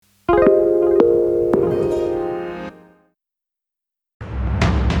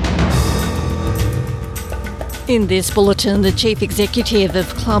In this bulletin, the Chief Executive of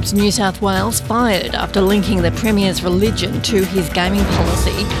Clubs New South Wales fired after linking the Premier's religion to his gaming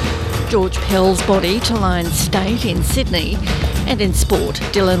policy. George Pell's body to lie in state in Sydney. And in sport,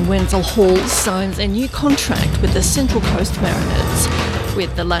 Dylan Wenzel-Hall signs a new contract with the Central Coast Mariners.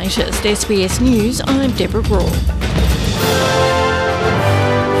 With the latest SBS News, I'm Deborah Brawl.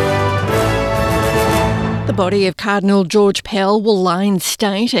 The body of Cardinal George Pell will lie in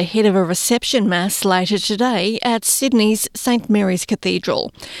state ahead of a reception mass later today at Sydney's St Mary's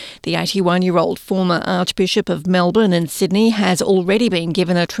Cathedral. The 81-year-old former Archbishop of Melbourne and Sydney has already been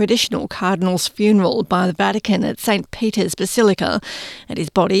given a traditional cardinal's funeral by the Vatican at St Peter's Basilica, and his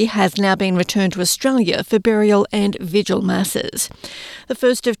body has now been returned to Australia for burial and vigil masses. The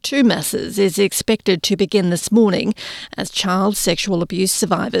first of two masses is expected to begin this morning as child sexual abuse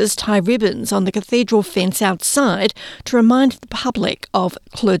survivors tie ribbons on the cathedral fence outside to remind the public of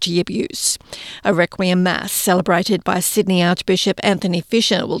clergy abuse. A requiem mass celebrated by Sydney Archbishop Anthony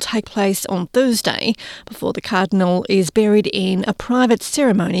Fisher will take place on Thursday before the Cardinal is buried in a private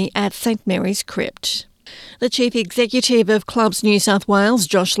ceremony at St Mary's Crypt. The Chief Executive of Clubs New South Wales,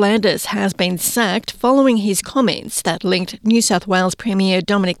 Josh Landis, has been sacked following his comments that linked New South Wales Premier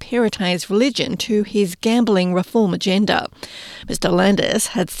Dominic Perrottet's religion to his gambling reform agenda. Mr Landis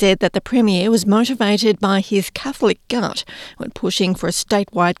had said that the Premier was motivated by his Catholic gut when pushing for a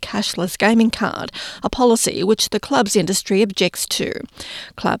statewide cashless gaming card, a policy which the clubs industry objects to.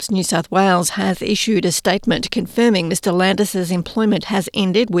 Clubs New South Wales has issued a statement confirming Mr Landis's employment has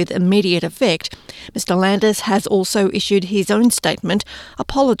ended with immediate effect. Mr Landis has also issued his own statement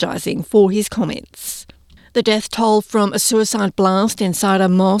apologising for his comments. The death toll from a suicide blast inside a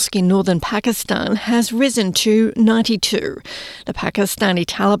mosque in northern Pakistan has risen to 92. The Pakistani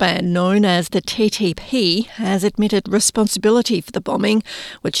Taliban, known as the TTP, has admitted responsibility for the bombing,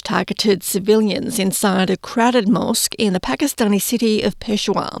 which targeted civilians inside a crowded mosque in the Pakistani city of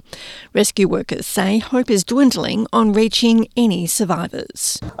Peshawar. Rescue workers say hope is dwindling on reaching any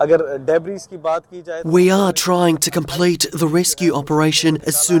survivors. We are trying to complete the rescue operation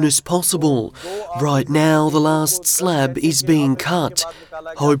as soon as possible. Right now, the last slab is being cut.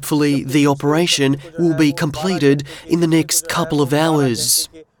 Hopefully, the operation will be completed in the next couple of hours.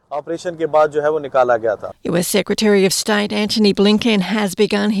 US Secretary of State Antony Blinken has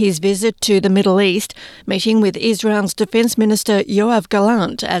begun his visit to the Middle East, meeting with Israel's Defence Minister Yoav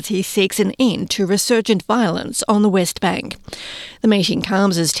Gallant as he seeks an end to resurgent violence on the West Bank. The meeting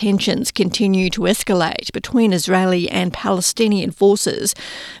comes as tensions continue to escalate between Israeli and Palestinian forces.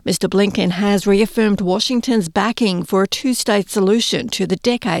 Mr Blinken has reaffirmed Washington's backing for a two-state solution to the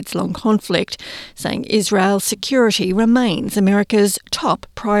decades-long conflict, saying Israel's security remains America's top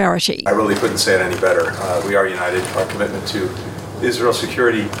priority. I really couldn't say it any better. We are united. Our commitment to Israel's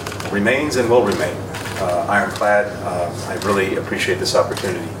security remains and will remain ironclad. I really appreciate this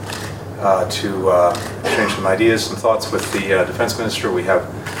opportunity to exchange some ideas, some thoughts with the Defence Minister. We have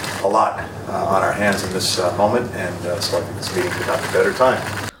a lot on our hands in this moment, and so I think this meeting could not be a better time.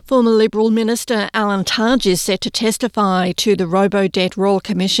 Former Liberal Minister Alan Tudge is set to testify to the Robo-Debt Royal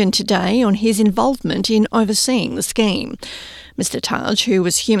Commission today on his involvement in overseeing the scheme. Mr Tudge, who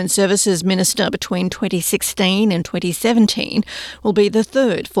was Human Services Minister between 2016 and 2017, will be the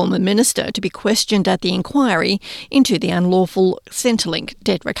third former minister to be questioned at the inquiry into the unlawful Centrelink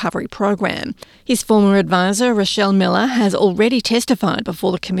debt recovery program. His former advisor, Rochelle Miller, has already testified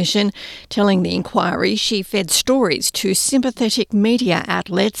before the Commission, telling the inquiry she fed stories to sympathetic media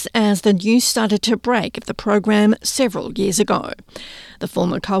outlets as the news started to break of the program several years ago. The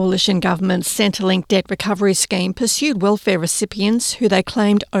former coalition government's Centrelink debt recovery scheme pursued welfare recipients who they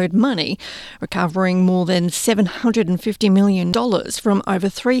claimed owed money, recovering more than $750 million from over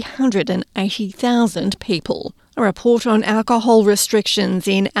 380,000 people. A report on alcohol restrictions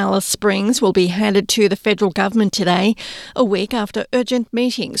in Alice Springs will be handed to the federal government today, a week after urgent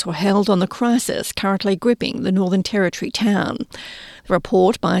meetings were held on the crisis currently gripping the Northern Territory town. The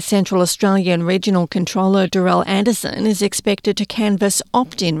report by Central Australian Regional Controller Darrell Anderson is expected to canvass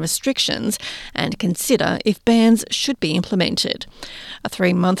opt-in restrictions and consider if bans should be implemented. A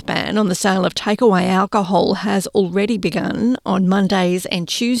 3-month ban on the sale of takeaway alcohol has already begun on Mondays and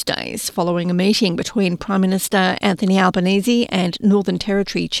Tuesdays following a meeting between Prime Minister Anthony Albanese and Northern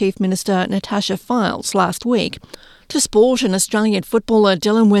Territory Chief Minister Natasha Fyles last week. To sport, an Australian footballer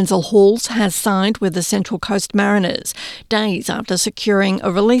Dylan Wenzel-Hall has signed with the Central Coast Mariners, days after securing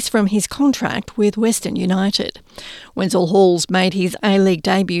a release from his contract with Western United. Wenzel Halls made his A-League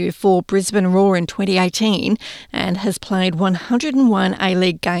debut for Brisbane Roar in 2018 and has played 101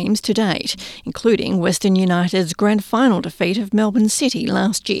 A-League games to date, including Western United's grand final defeat of Melbourne City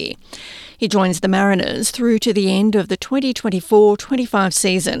last year. He joins the Mariners through to the end of the 2024-25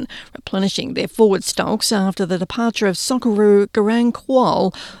 season, replenishing their forward stocks after the departure of Socceroo Garang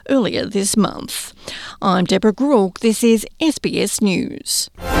Kual earlier this month. I'm Deborah Groulk. This is SBS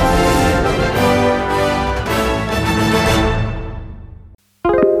News.